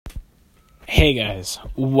Hey guys,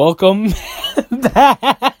 welcome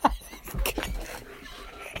back.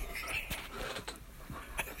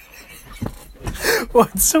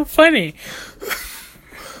 What's so funny?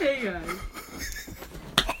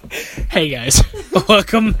 Hey guys,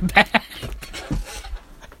 welcome back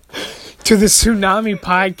to the Tsunami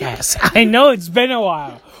Podcast. I know it's been a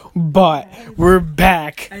while, but we're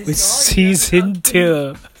back with season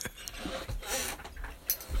 2.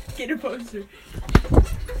 Get a poster.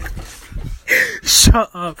 Shut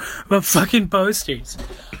up! But fucking posters.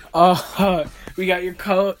 We got your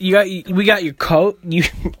coat. We got your coat. You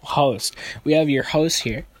host. We have your host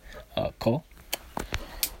here, Cole.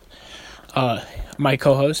 My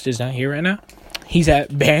co-host is not here right now. He's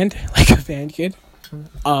at band, like a band kid.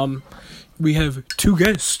 We have 2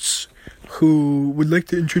 guests who would like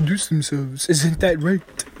to introduce themselves. Isn't that right?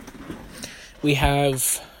 We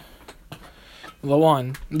have the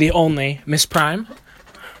one, the only, Miss Prime.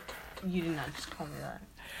 You did not just call me that.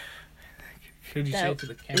 Should you say it to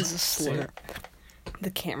the camera? Is a slur. The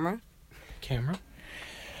camera? Camera.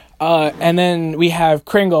 And then we have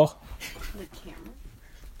Kringle. The camera?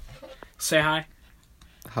 Say hi.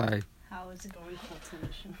 Hi. How is it going, Fulton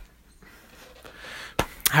Mission?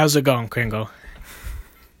 How's it going, Kringle?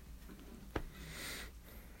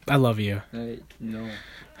 I love you. No.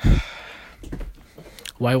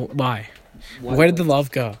 Why? Where did the love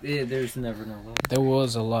go? Yeah, there's never no love. There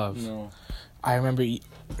was a love. No. I remember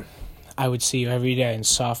I would see you every day in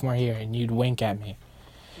sophomore year, and you'd wink at me.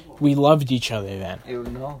 We loved each other then. Ew,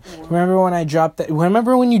 no. Remember when I dropped that?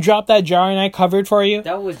 Remember when you dropped that jar and I covered for you?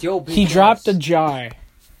 That was yo bitch He ass. dropped a jar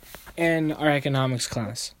in our economics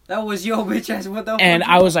class. That was yo bitch ass. What the fuck? And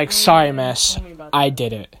I was like, sorry, miss. Tell me about I that.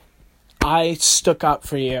 did it. I stuck up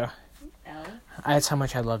for you. L? That's how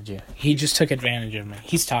much I loved you. He just took advantage of me.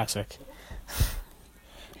 He's toxic.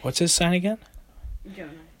 What's his sign again?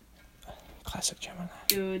 Gemini. Classic Gemini.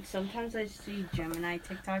 Dude, sometimes I see Gemini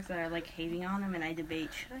TikToks that are like hating on him and I debate,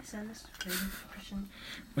 should I send this to Christian?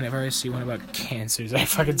 Whenever I see one about cancers, I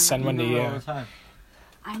fucking send one to all you. the time.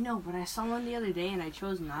 I know, but I saw one the other day and I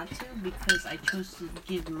chose not to because I chose to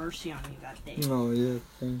give mercy on you that day. No, yeah,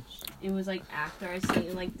 thanks. It was like after I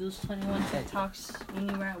seen like those 21 TikToks when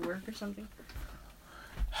you were at work or something.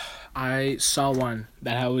 I saw one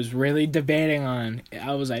that I was really debating on.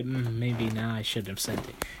 I was like, maybe now I shouldn't have sent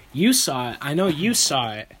it. You saw it. I know you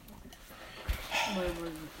saw it. What was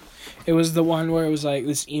it? It was the one where it was like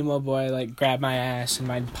this emo boy like grabbed my ass and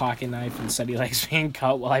my pocket knife and said he likes being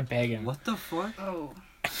cut while I beg him. What the fuck? Oh,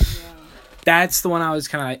 yeah. That's the one I was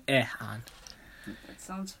kind of like, on. That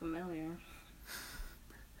sounds familiar.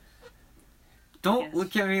 Don't Yes.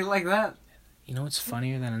 look at me like that. You know what's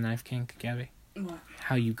funnier than a knife kink, Gabby? What?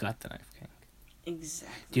 How you got the knife kink.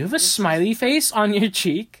 Exactly. Do you have a This is- smiley face on your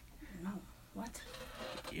cheek? No. What?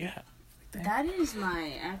 Yeah. That is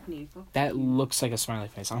my acne. Fuck That you. looks like a smiley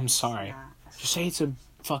face. I'm It's sorry. not. Just say it's a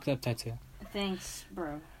fucked up tattoo. Thanks,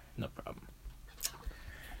 bro. No problem.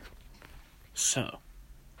 So,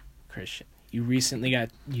 Christian, you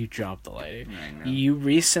dropped the lighter. I know. You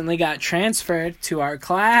recently got transferred to our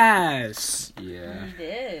class. Yeah. You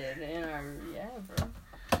did. Yeah, bro.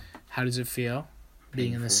 How does it feel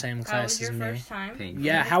being in the Painful. same How class was your as me? first time? Painful.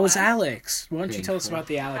 Yeah, in how was class? Alex? Why don't you tell us Painful. about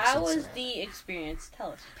the Alex How was incident? the experience?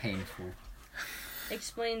 Tell us. Painful.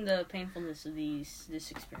 Explain the painfulness of this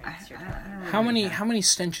experience. you're talking about. How many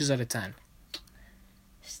stenches out of 10?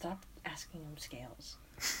 Stop asking him scales.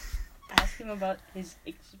 Ask him about his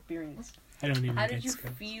experience. I don't even How get did you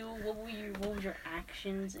scared. feel? What was your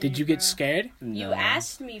actions? Did you get scared? You No.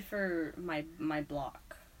 asked me for my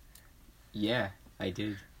block. Yeah, I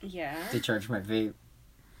did. Yeah. They charged my vape.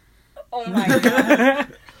 Oh my god.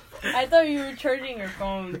 I thought you were charging your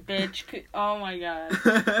phone, bitch. Oh my god.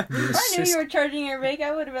 If I knew you were charging your vape,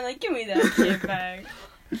 I would have been like, give me that shit back.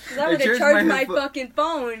 'Cause I I would have charged charged my my headpho- fucking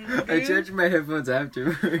phone, dude. I charged my headphones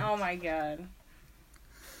afterwards. Oh my god.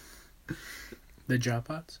 The drop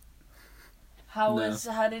outs? How No.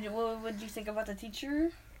 what did you think about the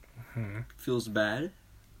teacher? Feels bad.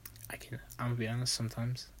 I'm gonna be honest,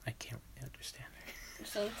 sometimes I can't really understand her.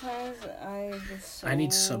 Sometimes I get so I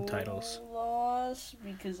need subtitles. lost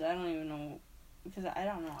because I don't even know. Because I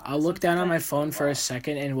don't know. I'll look down Sometimes on I my get so phone for a lost.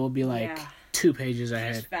 second and we'll be like Yeah. 2 pages She's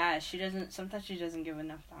ahead. fast. Sometimes she doesn't give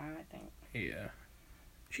enough time, I think. Yeah.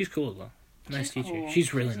 She's cool though. Nice She's teacher. cool.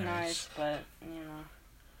 She's really nice. But, you know.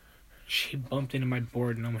 She bumped into my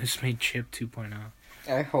board and almost made Chip 2.0.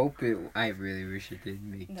 I really wish it did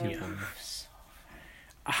make No. 2.0.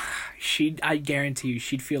 I guarantee you,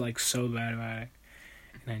 she'd feel like so bad about it.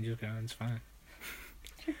 And I just go, it's fine.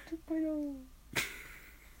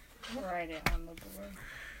 Write it on the board.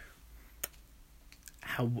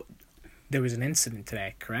 How there was an incident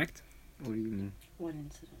today, correct? What do you mean? What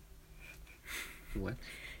incident? What?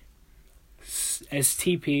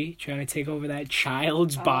 STP trying to take over that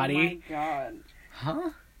child's body. Oh my god. Huh?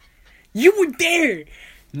 You were there!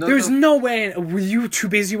 No, There's no way. Were you too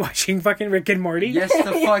busy watching fucking Rick and Morty? Yes,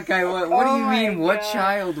 the fuck I was. What Oh do you my mean? What God.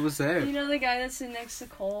 child was there? You know the guy that's sitting next to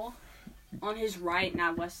Cole? On his right,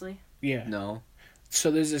 not Wesley. Yeah. No.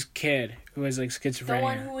 So there's this kid who has like The schizophrenia.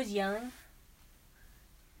 one who was yelling?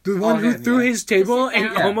 The one who him, threw yeah. his table To sit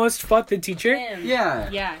and down. almost fucked the teacher? Him. Yeah.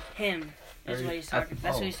 Yeah, him. That's what he's talking.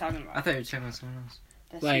 That's what he's talking about. I thought you were talking about someone else.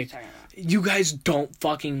 That's what Like, he's talking about. you guys don't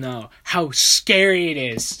fucking know how scary it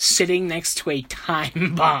is sitting next to a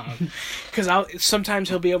time bomb. Because sometimes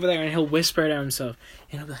he'll be over there and he'll whisper to himself,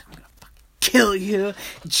 and he'll be like, I'm gonna fucking kill you,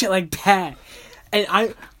 and shit like that.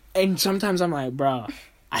 And sometimes I'm like, bro,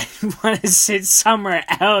 I want to sit somewhere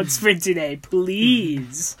else for today,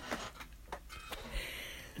 please.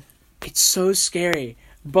 It's so scary.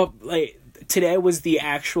 But, like, today was the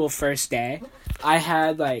actual first day. I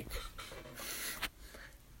had, like,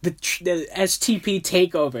 the STP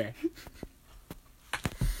takeover.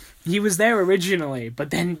 He was there originally, but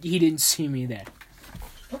then he didn't see me there.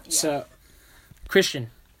 Yeah. So, Christian,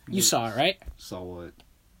 you saw it, right? Saw what?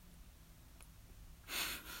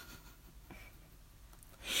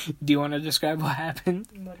 Do you want to describe what happened?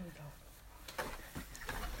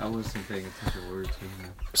 I wasn't paying attention to words.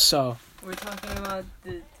 So, We're talking about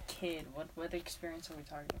the kid. What experience are we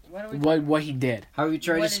talking about? What are we what he did. How you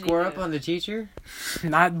tried What to did he score do? up on the teacher?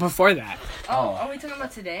 Not before that. Oh, are we talking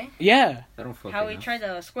about today? Yeah. I don't fucking How we know. tried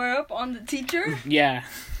to square up on the teacher? Yeah.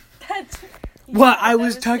 That's... What I That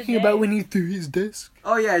was talking today. about when he threw his desk.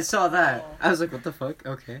 Oh yeah, I saw that. Oh. I was like, what the fuck?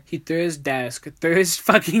 Okay. He threw his desk, threw his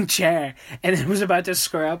fucking chair, and then was about to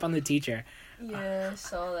square up on the teacher. Yeah, I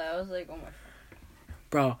saw that. I was like, oh my...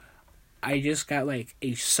 Bro, I just got like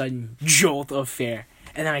a sudden jolt of fear.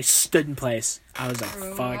 And then I stood in place. I was like,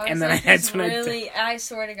 Bro, fuck. was And then like, that's he's when really, I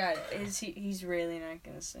swear to God, he's really not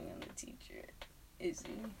gonna sing on the teacher, is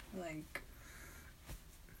he? Like,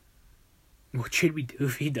 What should we do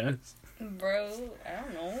if he does? bro, I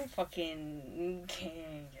don't know, fucking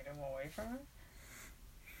can't get him away from him.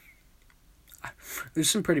 There's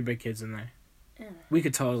some pretty big kids in there. Yeah. We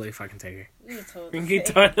could totally fucking take her. We could totally, We could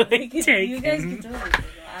totally take you guys him. could totally take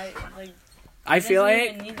him. I feel doesn't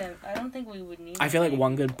like even need them. I don't think we would need I feel like him.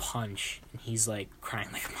 one good punch and he's like crying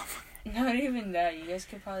like a motherfucker. Not even that. You guys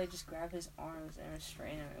could probably just grab his arms and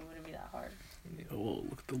restrain him. It wouldn't be that hard. Oh,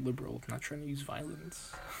 look at the liberal, not trying to use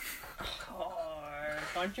violence. Or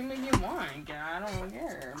punch him if you want. I don't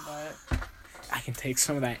care, but I can take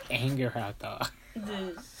some of that anger out though.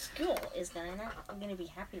 the school is not gonna be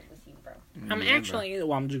happy with you, bro. I'm actually,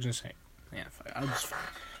 well, I'm just gonna say, yeah, fuck,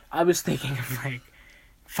 I was thinking of like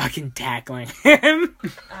fucking tackling him.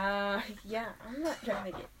 Yeah, I'm not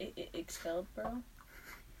trying to get expelled, bro.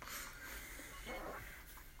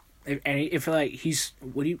 If like he's,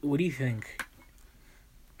 what do you think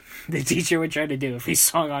the teacher would try to do if he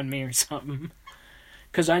swung on me or something?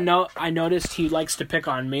 Because I noticed he likes to pick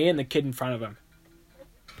on me and the kid in front of him.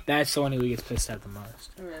 That's the one who gets pissed at the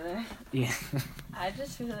most. Really? Yeah. I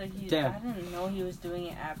just feel like Damn. I didn't know he was doing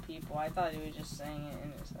it at people. I thought he was just saying it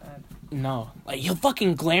in his head. No, like he'll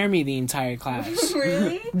fucking glare me the entire class.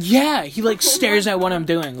 Really? Yeah, he like stares at what I'm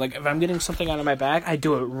doing. Like if I'm getting something out of my bag, I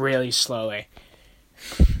do it really slowly.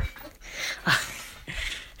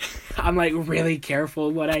 I'm like really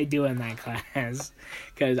careful what I do in that class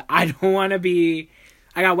because I don't want to be.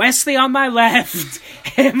 I got Wesley on my left,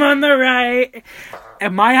 him on the right,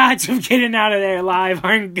 and my odds of getting out of there alive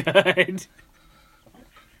aren't good.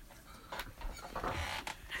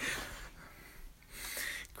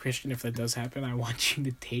 Christian, if that does happen, I want you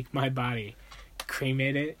to take my body,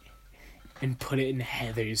 cremate it, and put it in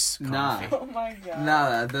Heather's Nah. coffee. Oh my god.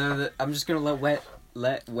 Nah, I'm just gonna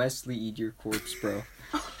let Wesley eat your corpse, bro.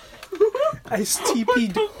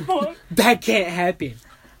 STP. Fuck. That can't happen.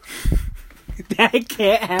 That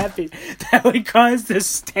can't happen. That would cause the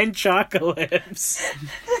stenchocalypse.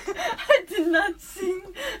 I did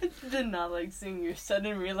not like seeing your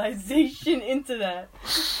sudden realization into that.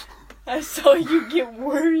 I saw you get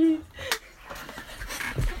worried.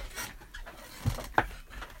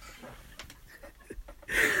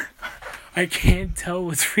 I can't tell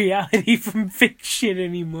what's reality from fiction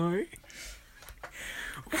anymore.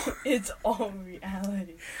 It's all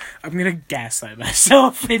reality. I'm gonna gaslight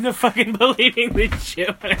myself into fucking believing this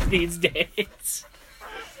shit one of these days.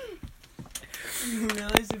 You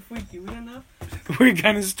realize if we do it enough, we're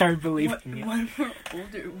gonna start believing it. When we're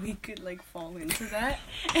older, we could like fall into that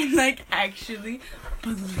and like actually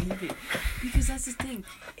believe it, because that's the thing.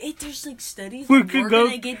 There's like studies We that could we're go-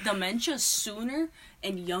 gonna get dementia sooner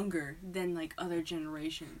and younger than like other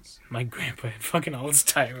generations. My grandpa had fucking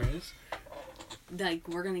Alzheimer's. Like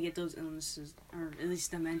we're gonna get those illnesses, or at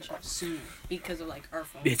least dementia, sooner because of like our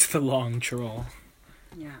phone. It's the long troll.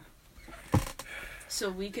 Yeah. So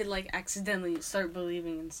we could like accidentally start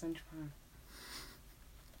believing in Sunshine.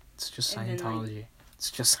 It's just And then, Scientology. like,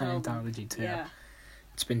 It's just Scientology too. Yeah.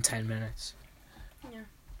 It's been 10 minutes. Yeah.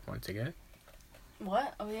 Want to get?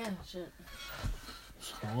 What? Oh yeah, shit.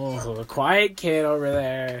 Oh, the quiet kid over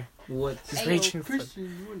there. What? He's reaching for.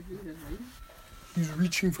 He's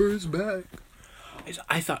reaching for his bag.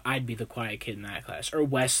 I thought I'd be the quiet kid in that class, or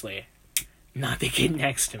Wesley, not the kid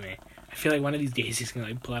next to me. I feel like one of these days he's gonna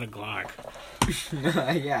like pull out a Glock.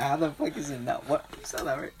 Yeah, how the fuck is it not? What? You saw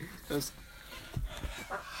that right? That was...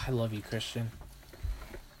 I love you, Christian.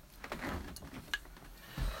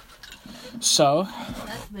 So,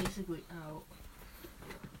 That's basically out.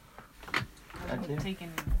 I Okay. don't take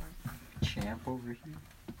any more. Champ over here.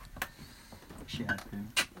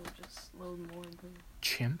 Champion. We'll just load more.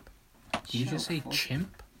 chimp? Did you just say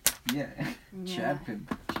chimp? Yeah. Yeah. Champion.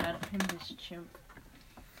 Chad him this chimp.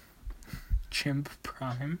 Chimp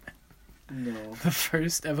Prime? No. The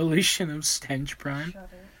first evolution of Stench Prime? Shut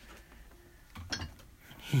it.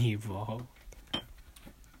 Evolved.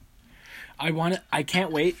 I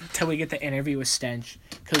can't wait till we get the interview with Stench,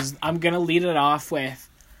 because I'm gonna lead it off with,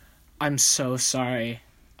 I'm so sorry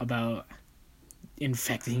about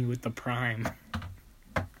infecting you with the Prime.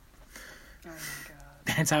 Oh my god.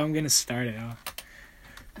 That's how I'm gonna start it off.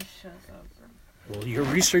 Shut up, bro. Well, you're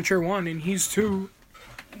researcher 1 and he's 2.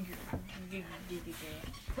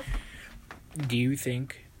 Do you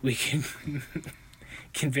think we can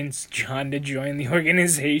convince John to join the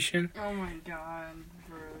organization? Oh my god,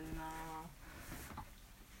 bro,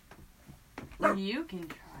 no. You can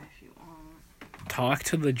try if you want. Talk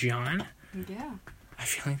to the John? Yeah. I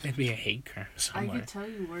feel like that'd be a hate crime I somewhere. could tell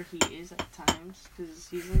you where he is at times, because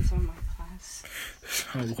he's in some of my class.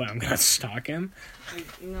 So what, I'm gonna stalk him?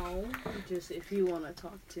 Like, no, just if you want to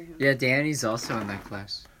talk to him. Yeah, Danny's also in that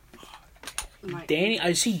class. My Danny,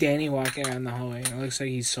 I see Danny walking around the hallway and it looks like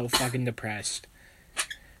he's so fucking depressed.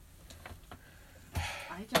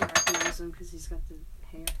 I can recognize him because he's got the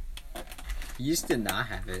hair. He used to not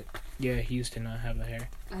have it. Yeah, he used to not have the hair.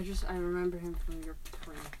 I remember him from your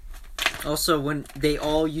pre. Also, when they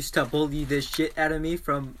all used to bully the shit out of me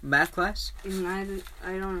from math class. And I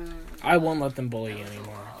don't remember. I won't let them bully you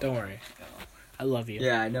anymore. Don't worry. I love you.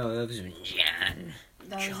 Yeah, I know. That was John.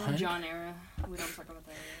 That was John? the John era. We don't talk about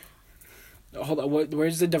that era. Hold on,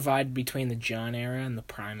 where's the divide between the John era and the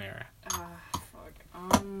Prime era? Fuck.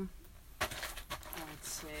 I'd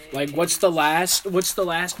say. Like, what's the last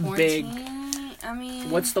big... Quarantine? I mean.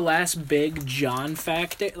 What's the last big John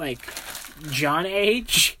factor? Like, John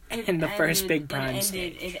age and the first big Prime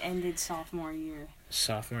stage. It ended sophomore year.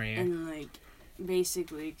 Sophomore year. And, like,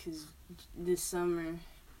 basically, because this summer,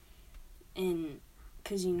 and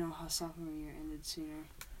because you know how sophomore year ended sooner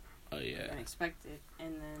Oh, yeah. than expected,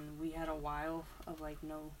 and then we had a while of, like,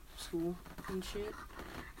 no school and shit.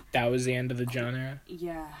 That was the end of the John era?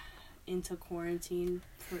 Yeah, into quarantine,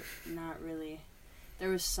 for not really. There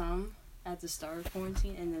was some at the start of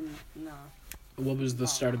quarantine, and then, no. What was the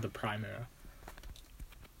start of the Prime era?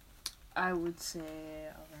 I would say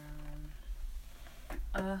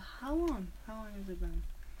around. How long? How long has it been?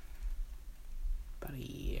 About a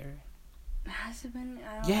year. Has it been?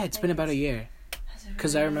 Yeah, it's been about a year.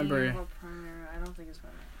 'Cause I remember- I don't think it's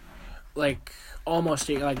been that Like, almost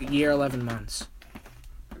a year, like year 11 months.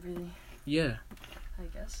 long. Really? Yeah. I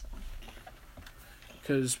guess so.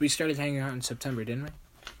 Because we started hanging out in September, didn't we?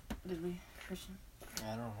 Did we, Christian? I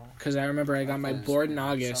don't know. Because I remember I got my Okay, it's board in been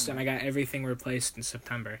August summer. and I got everything replaced in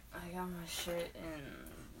September. I got my shit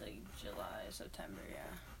in, like, July, September, yeah.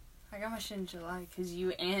 I got my shit in July because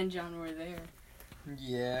you and John were there.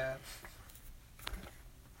 Yeah.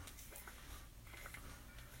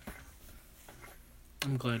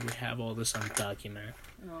 I'm glad we have all this on document.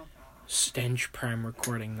 No. Stench Prime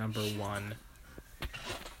recording number 1.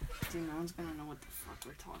 Dude, no one's gonna know what the fuck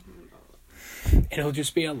we're talking about. It'll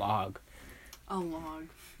just be a log. A log.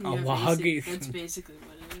 A log is- That's basically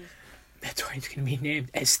what it is. That's why it's going to be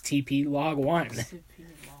named STP Log 1. SCP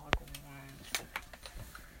log 1.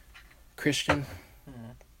 Christian,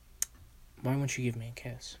 why won't you give me a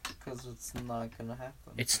kiss? Because it's not gonna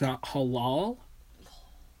happen. It's not halal?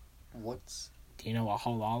 What's... Do you know what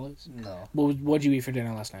halal is? No. What'd you eat for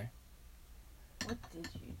dinner last night? What did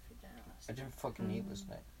you eat for dinner last I didn't fucking eat this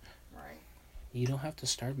night. Right. You don't have to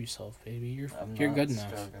starve yourself, baby. You're I'm good not enough.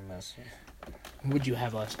 starving myself. What'd you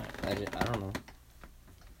have last night, I don't know.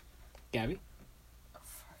 Gabby?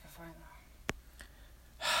 Fuck if I know.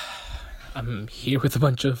 I'm here with a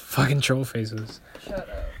bunch of fucking troll faces. Shut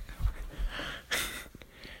up.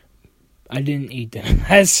 I didn't eat dinner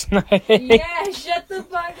last night. Yeah, shut the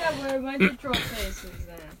fuck up. We're a bunch of troll faces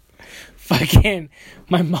then. Fucking,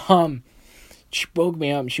 my mom, she woke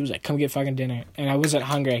me up and she was like, come get fucking dinner. And I wasn't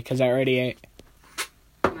hungry because I already ate.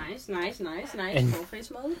 Nice. And- Troll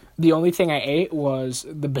face mode? The only thing I ate was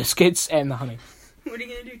the biscuits and the honey. What are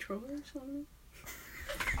you gonna do, troll face mode?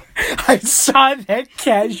 I saw that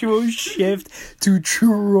casual shift to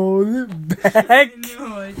troll back.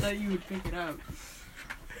 No, I thought you would pick it up.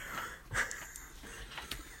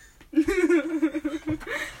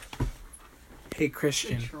 Hey,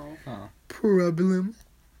 Christian. Troll. Problem.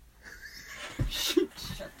 Shut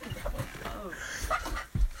the fuck up.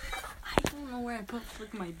 I don't know where I put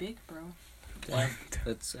Flick My Big, bro.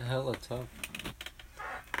 That's hella tough.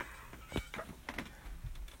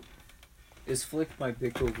 Is Flick My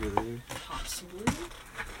Big over there? Possibly.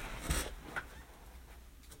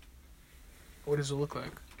 What does it look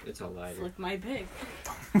like? It's a lighter. Flick My Big.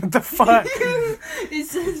 What the fuck? It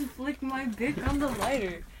says Flick My Big on the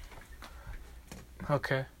lighter.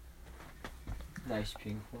 Okay. Nice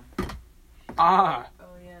pink one. Ah. Oh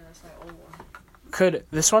yeah, that's my old one. Could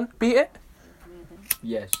this one be it?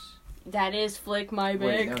 Yes. That is Flick My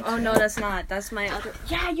Wait, Big. no, Oh no, that's not. That's my other.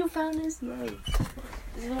 Yeah, you found this. Yay.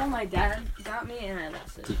 This is the one my dad got me, and I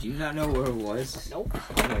lost it. Did you not know where it was? Nope.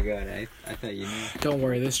 Oh my god, I thought you knew. Don't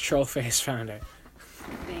worry, this troll face found it.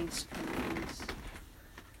 Thanks, please.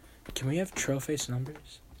 Can we have troll face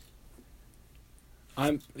numbers?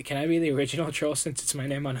 Can I be the original troll since it's my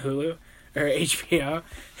name on Hulu or HBO?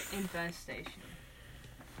 Infestation.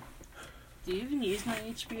 Do you even use my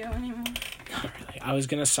HBO anymore? Not really. I was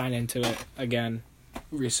gonna sign into it again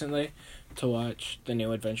recently to watch the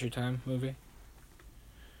new Adventure Time movie.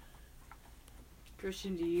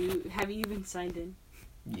 Christian, have you even signed in?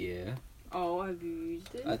 Yeah. Oh, have you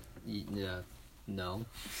used it? Yeah. No.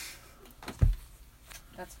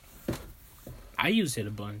 That's I used it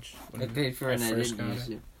a bunch. I when paid for it and I first didn't got use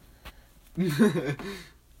it.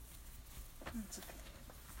 that's okay.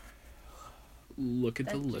 Look at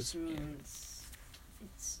That the just lesbian. means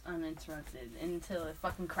it's uninterrupted until it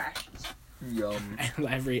fucking crashes. Yum.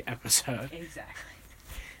 Every episode. Exactly.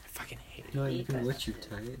 I fucking hate it. No, you Hate can that watch your shit.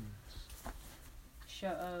 Titan.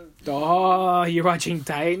 Shut up. Oh, you're watching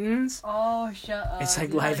Titans? Oh, shut up. It's like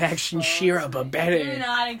Do not live action expose She-Ra, but me. better. Do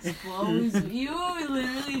not expose me. You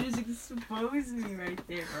literally just exposed me right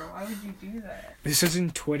there, bro. Why would you do that? This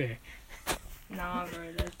isn't Twitter. Nah,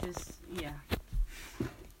 bro. That's just, yeah.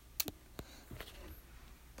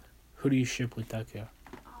 Who do you ship with Deku?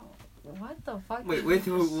 What the fuck? Wait, did wait,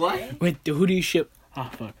 you just what? say? Wait, who do you ship? Oh,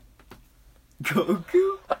 fuck.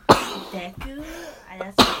 Goku? Deku?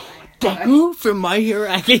 That's not right. Deku from My Hero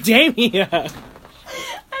Academia.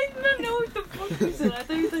 I didn't know what the fuck you said. I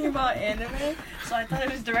thought you were talking about anime, so I thought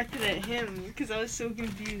it was directed at him, because I was so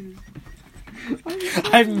confused.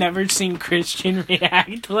 I've never seen Christian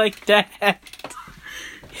react like that.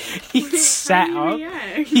 He sat How up. do you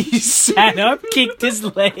react? He sat up, kicked his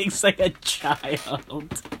legs like a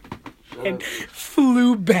child, and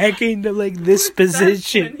flew back into like this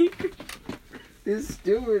position. That's funny. It's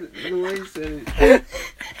stupid the way he said it.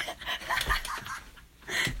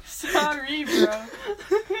 Sorry, bro.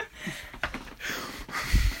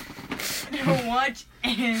 I don't watch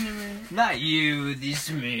anime. Not you, this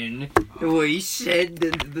man. The way he said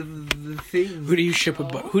the thing. Who do you ship with?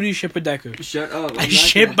 Who do you ship with Deku? Shut up. I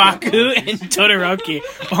ship Baku and Todoroki.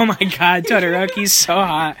 Oh my god, Todoroki's so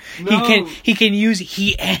hot. No. He can use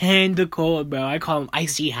heat and the cold, bro. I call him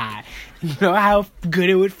icy hot. You know how good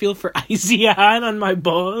it would feel for icy hot on my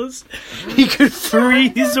balls? He could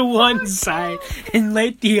freeze one side and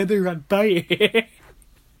light the other on fire. I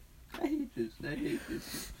hate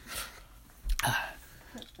this.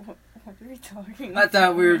 What are we talking I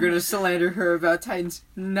thought we were gonna slander her about Titans.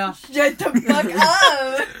 Nah. Shut the fuck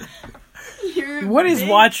up! You're What is big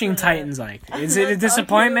watching for that. Titans like? Is it a I'm not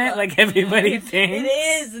disappointment talking like about- everybody It thinks?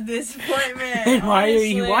 is a disappointment. And why are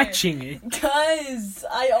you honestly. watching it? Because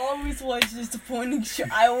I always watch disappointing show.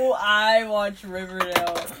 I watch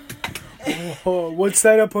Riverdale. Oh, what's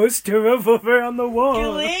that a poster of over on the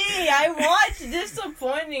wall? Glee, I watch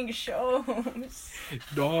disappointing shows.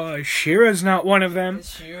 Oh, Shira's not one of them.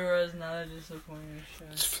 She-Ra's not a disappointing show.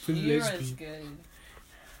 It's for the She-Ra's lesbian.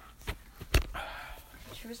 good.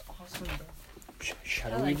 She-Ra's awesome though.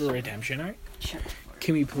 Shadow I like Weaver She-Ra. Redemption arc? Shut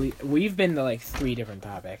Can we please? We've been to like 3 different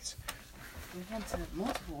topics. We've been to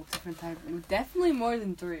multiple different types. Definitely more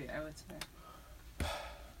than 3, I would say.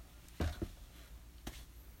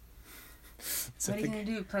 What are you gonna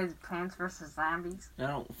do? Play Plants vs. Zombies? I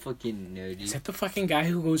don't fucking know, dude. Is that the fucking guy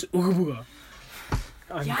who goes ooga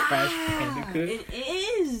on Crash Bandicoot? It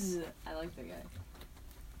is! I like the guy.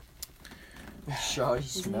 Shoddy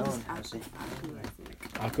His name is smelling. Aku, I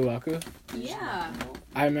think. Aku Aku? Yeah.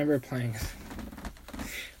 I remember playing.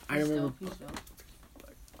 I He's remember dope, he's dope.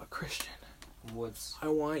 a Christian. What's I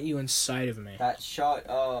want you inside of me. that shot?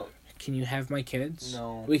 Can you have my kids?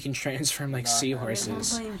 No. We can transform like Not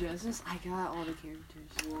seahorses. Playing Justice, I got all the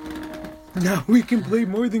characters. Now we can play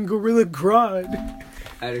more than Gorilla Grodd.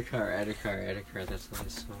 Add a car. That's what I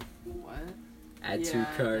saw. What? Add to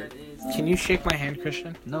cart. that is. Can you shake my hand,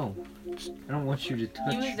 Christian? No. I don't want you to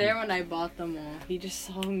touch He was me. there when I bought them all. He just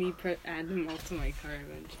saw me add them all to my car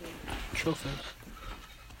eventually. Trophies.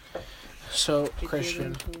 So, It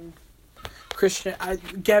Christian. didn't-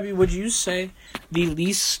 Gabby, would you say the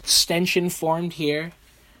least stench informed here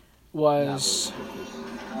was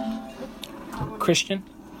Christian?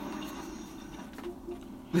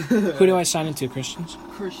 Who do I sign into, Christians?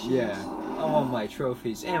 Christian. Yeah. I want my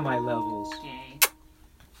trophies and my levels. Gay.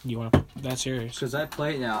 You want? That's yours. Cause I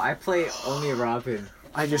play now. I play only Robin.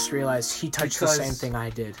 I just realized he touched Because- the same thing I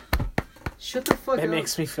did. Shut the fuck It up.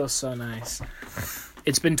 makes me feel so nice.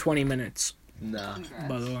 It's been 20 minutes, Nah. Congrats.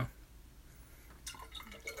 by the way.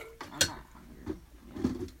 I'm not hungry.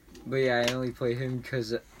 But yeah, I only play him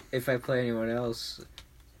because if I play anyone else,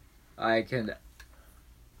 I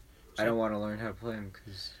don't want to learn how to play him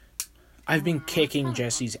because I've been kicking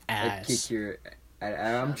Jesse's I'd kick ass. your.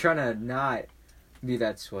 I'm trying to not be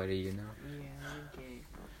that sweaty, you know. Yeah, gay.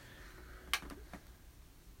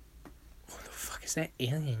 Who the fuck is that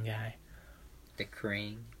alien guy? The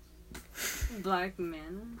crane. Black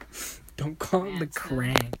man. Don't call him the Manson.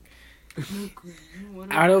 Krang.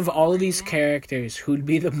 What Out of about all of Black these Man? characters, who'd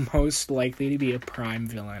be the most likely to be a prime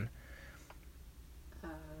villain?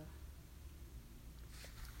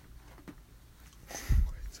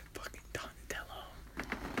 It's a fucking Donatello.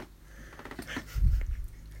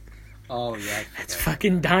 Oh yeah. That's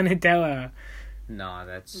fucking Donatello. Nah,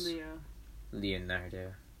 that's Leo.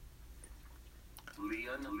 Leonardo.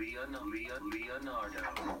 Leonardo.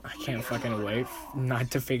 I can't fucking wait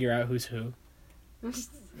not to figure out who's who. No.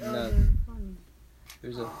 Funny.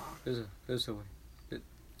 There's a way.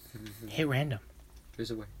 Hey, random.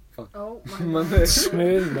 There's a way. Fuck. Oh My my god. bad.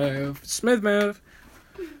 Smooth move. Smooth move.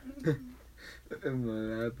 My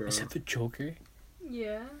bad, bro. Is that the Joker?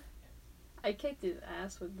 Yeah. I kicked his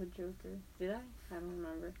ass with the Joker. Did I? I don't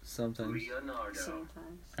remember. Sometimes Leonardo.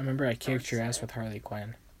 Sometimes. I remember I kicked your ass with Harley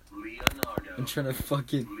Quinn. Leonardo. I'm trying to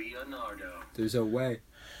fucking. Leonardo. There's a way,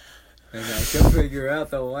 and I can figure out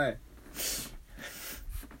the way.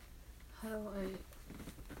 How do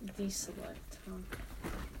I deselect?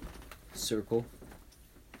 Circle.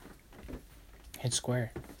 Hit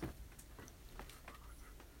square.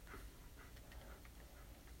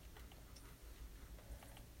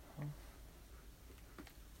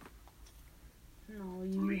 No,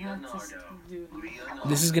 you have to do. Leonardo.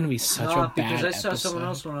 This is gonna be such No, a bad because I saw episode. someone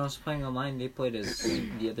else when I was playing online. They played as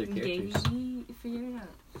the other characters. Gay, figure it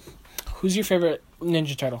out. Who's your favorite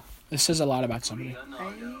Ninja Turtle? This says a lot about somebody.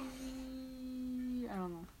 Leonardo. I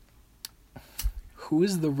don't know. Who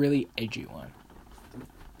is the really edgy one?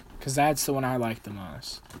 Because that's the one I like the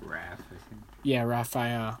most. Raph, I think. Yeah,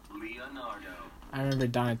 Raphael. Leonardo. I remember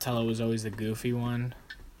Donatello was always the goofy one.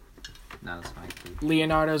 No, that's my key.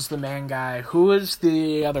 Leonardo's the main guy. Who is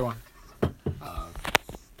the other one?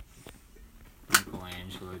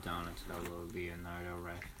 Michelangelo, Donatello, Leonardo,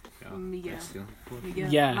 Raphael. Miguel. That's the- Miguel.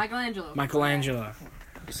 Yeah. Michelangelo. Michelangelo.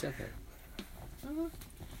 You said that.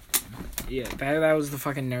 Yeah, that was the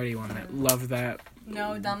fucking nerdy one that loved that.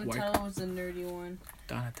 No, Donatello was the nerdy one.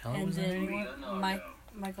 Donatello And was the nerdy then one?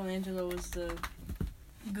 Michelangelo was the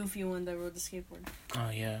goofy one that rode the skateboard. Oh,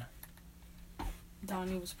 yeah.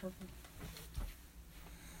 Donnie was purple.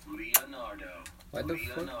 Leonardo. What the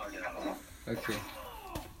fuck? Leonardo. Okay.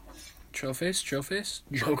 Trollface?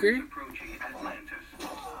 Joker? Approaching Atlantis.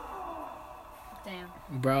 Damn.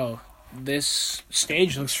 Bro, this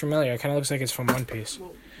stage looks familiar. It kind of looks like it's from One Piece.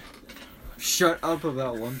 Shut up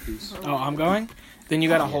about One Piece. Oh, I'm going? Then you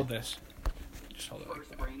gotta hold this. Just hold it like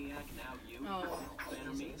that. Oh.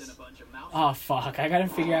 Oh, fuck. I gotta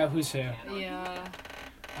figure out who's who. Yeah.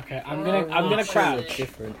 Okay, I'm gonna crouch.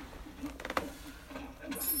 Different.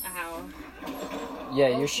 Ow. Yeah,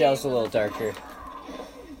 your shell's a little darker.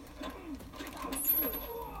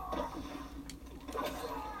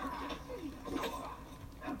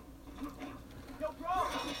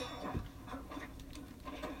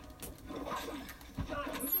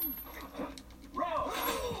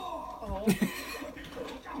 asshole.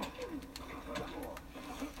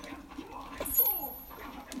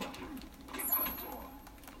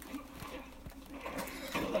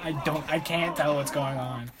 I can't tell what's going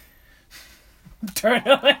on.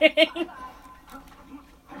 Turtling.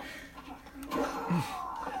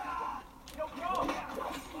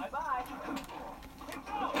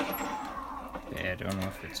 Yeah, I don't know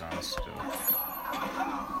if it's on still.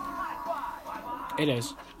 It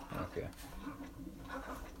is. Okay.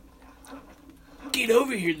 Get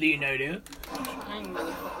over here, Leonardo.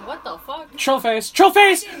 What the fuck? Troll face. Troll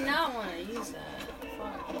face. I did not want to use that.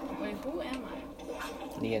 Fuck. Wait, who am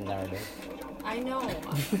I? Leonardo. I know.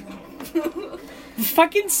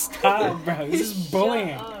 Fucking stop, bro. This is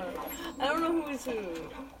bullying. Shut up. I don't know who is who.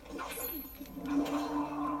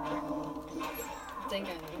 I think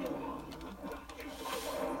I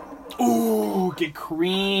know. Ooh, get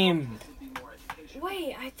creamed.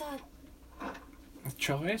 Wait, I thought.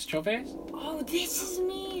 Troll face. Troll face. Oh, this is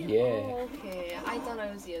me. Yeah. Oh, okay. I thought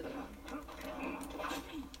I was the other one.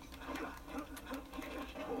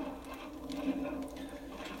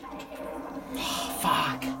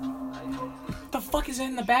 Fuck. The fuck is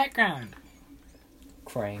in the background?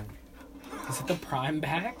 Krang. Is it the prime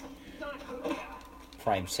back?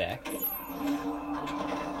 Prime sack.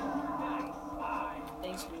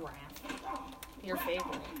 Thanks, Raph. Your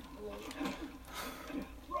favorite.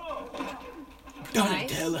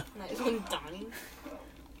 Donatello. Nice one, Donnie.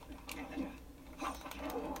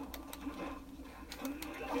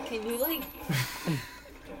 Can you, like...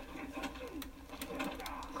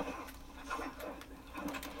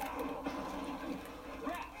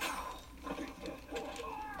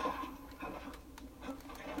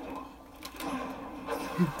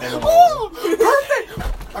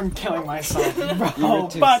 I'm killing myself, You bro. were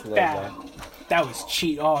too Fuck slow, that. bro. That was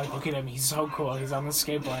cheat. Oh, look at him. He's so cool. He's on the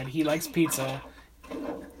skateboard. He likes pizza.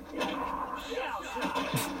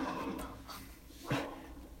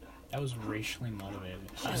 That was racially motivated.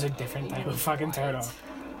 That was a different type of fucking turtle.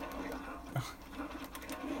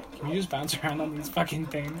 Can you just bounce around on these fucking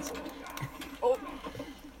things? Oh.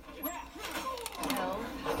 Hell.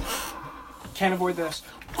 Can't avoid this.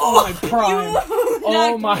 Oh, my prime.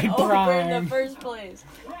 Oh, Knocked my me over in prime. the first place.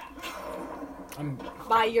 I'm,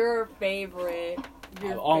 By your favorite.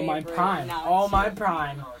 oh, my favorite prime. Nazi. Oh, my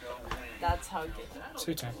prime. That's how good. It's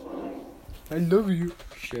your turn. I love you.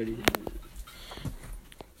 Shitty.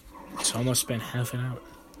 It's almost been half an hour.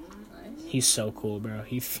 Nice. He's so cool, bro.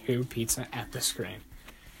 He threw pizza at the screen.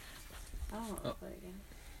 I don't want to play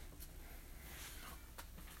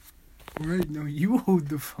again. Right, no, you hold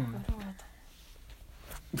the phone. I don't want to.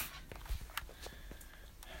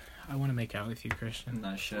 I want to make out with you, Christian. I'm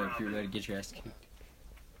not sure if you're ready to get your ass kicked.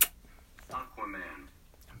 Aquaman.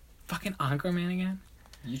 Fucking Aquaman again?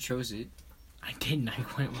 You chose it. I didn't. I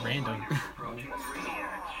went random. Approaching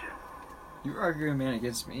Brainiac ship. You're arguing man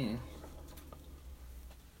against me.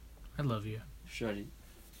 I love you. Shut it.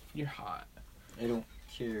 You're hot. I don't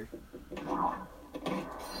care.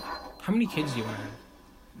 How many kids do you want to have?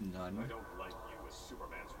 None. don't like you as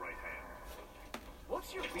Superman's right hand.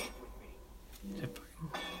 What's your beef with me?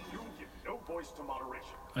 You give no voice to moderation.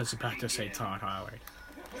 I was about to say Todd Howard.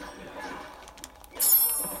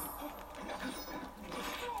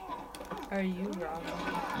 Are you wrong?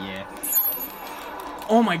 Yeah.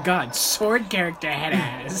 Oh my god, sword character head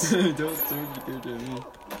ass. Don't throw the at me.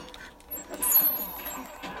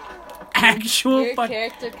 Actual Your fuck.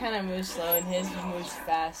 character kind of moves slow and his moves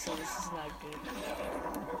fast, so this is not good.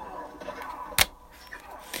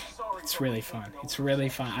 It's really fun. It's really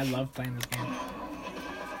fun. I love playing this game.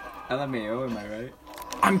 LMAO, am I right?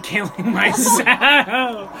 I'm killing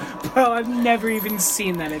myself! Bro, I've never even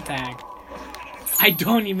seen that attack. I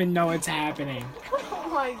don't even know what's happening. Oh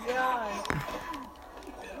my god.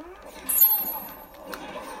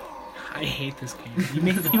 I hate this game. You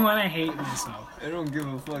make me want to hate myself. I don't give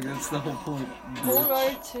a fuck, that's the whole point. Hold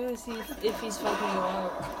R2 to see if he's fucking you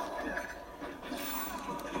up.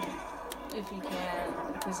 If he can.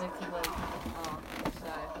 Because it could like... Oh,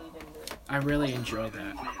 sorry, he didn't do it. I really enjoy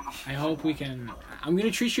that. I hope we can... I'm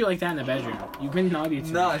gonna treat you like that in the bedroom. You've been naughty to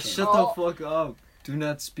me. Nah, kid. shut Oh. the fuck up. Do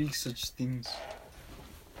not speak such things.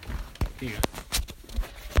 Here you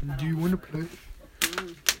go. Do you want to play?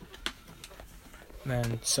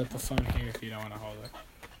 Then set the phone here if you don't want to hold it.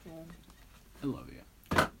 Yeah. I love you.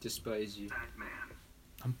 Despise you. Batman.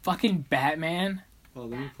 I'm fucking Batman. Oh,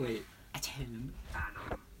 let me play it. Adam.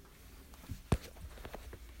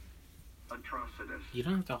 Atrocitus. You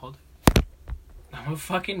don't have to hold it. I'm a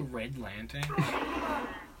fucking Red Lantern.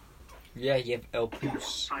 Yeah, you have El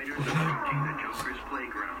Poos. Fighters approaching the Joker's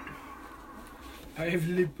playground. I have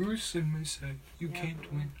Le Bruce in my side. You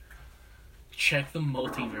can't win. Check the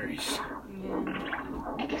multiverse.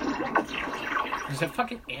 Yeah. Is that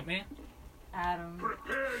fucking Ant-Man? Adam.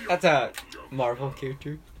 That's a Marvel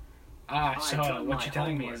character. Ah, so what you're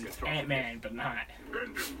telling me is it's Ant-Man, but not.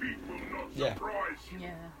 Yeah.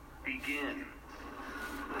 Yeah. Begin.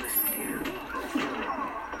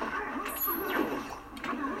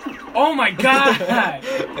 Oh my god!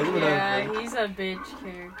 Yeah, he's a bitch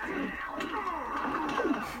character.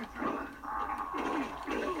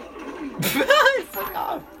 Fuck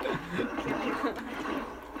off.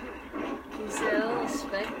 He said, "I'll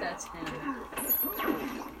respect that's him."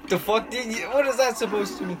 The fuck did you? What is that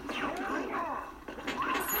supposed to mean?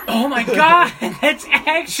 Oh my god! That's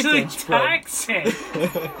actually Thanks, bro. toxic!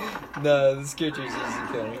 No, this character is easy to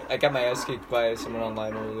kill. I got my ass kicked by someone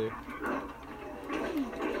online earlier.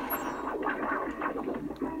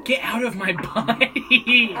 Get out of my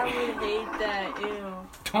body! I would hate that. Ew.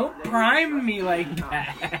 Don't prime me like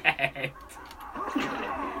that!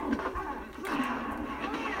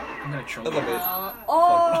 I'm gonna troll I love you. it.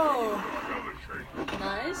 Oh!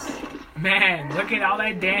 Nice. Man, look at all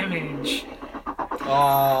that damage. Oh,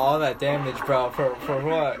 all that damage, bro. For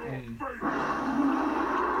what?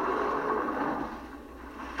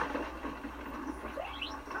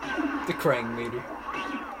 The Krang meter.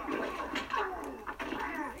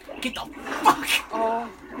 Get the fuck! Oh.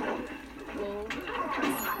 Lol.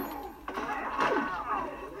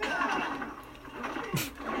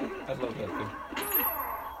 I love that thing.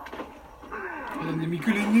 Let me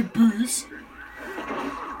go in the booze.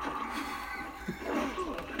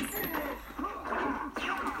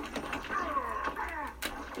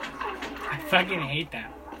 I fucking hate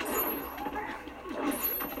that.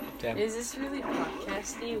 Damn. Is this really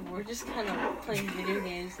podcasty? We're just kind of playing video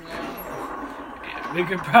games now. Yeah, we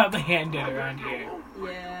could probably end it around here.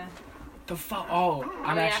 Yeah. The fuck? Oh,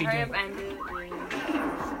 I'm actually hurry doing. up and do it.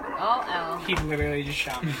 Oh, L. He literally just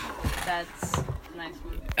shot me. That's a nice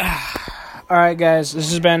one. Alright, guys,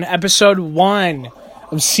 this has been episode 1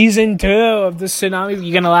 of season 2 of the Tsunami.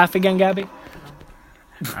 You gonna laugh again, Gabby?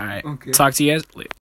 Alright, Okay. talk to you guys later.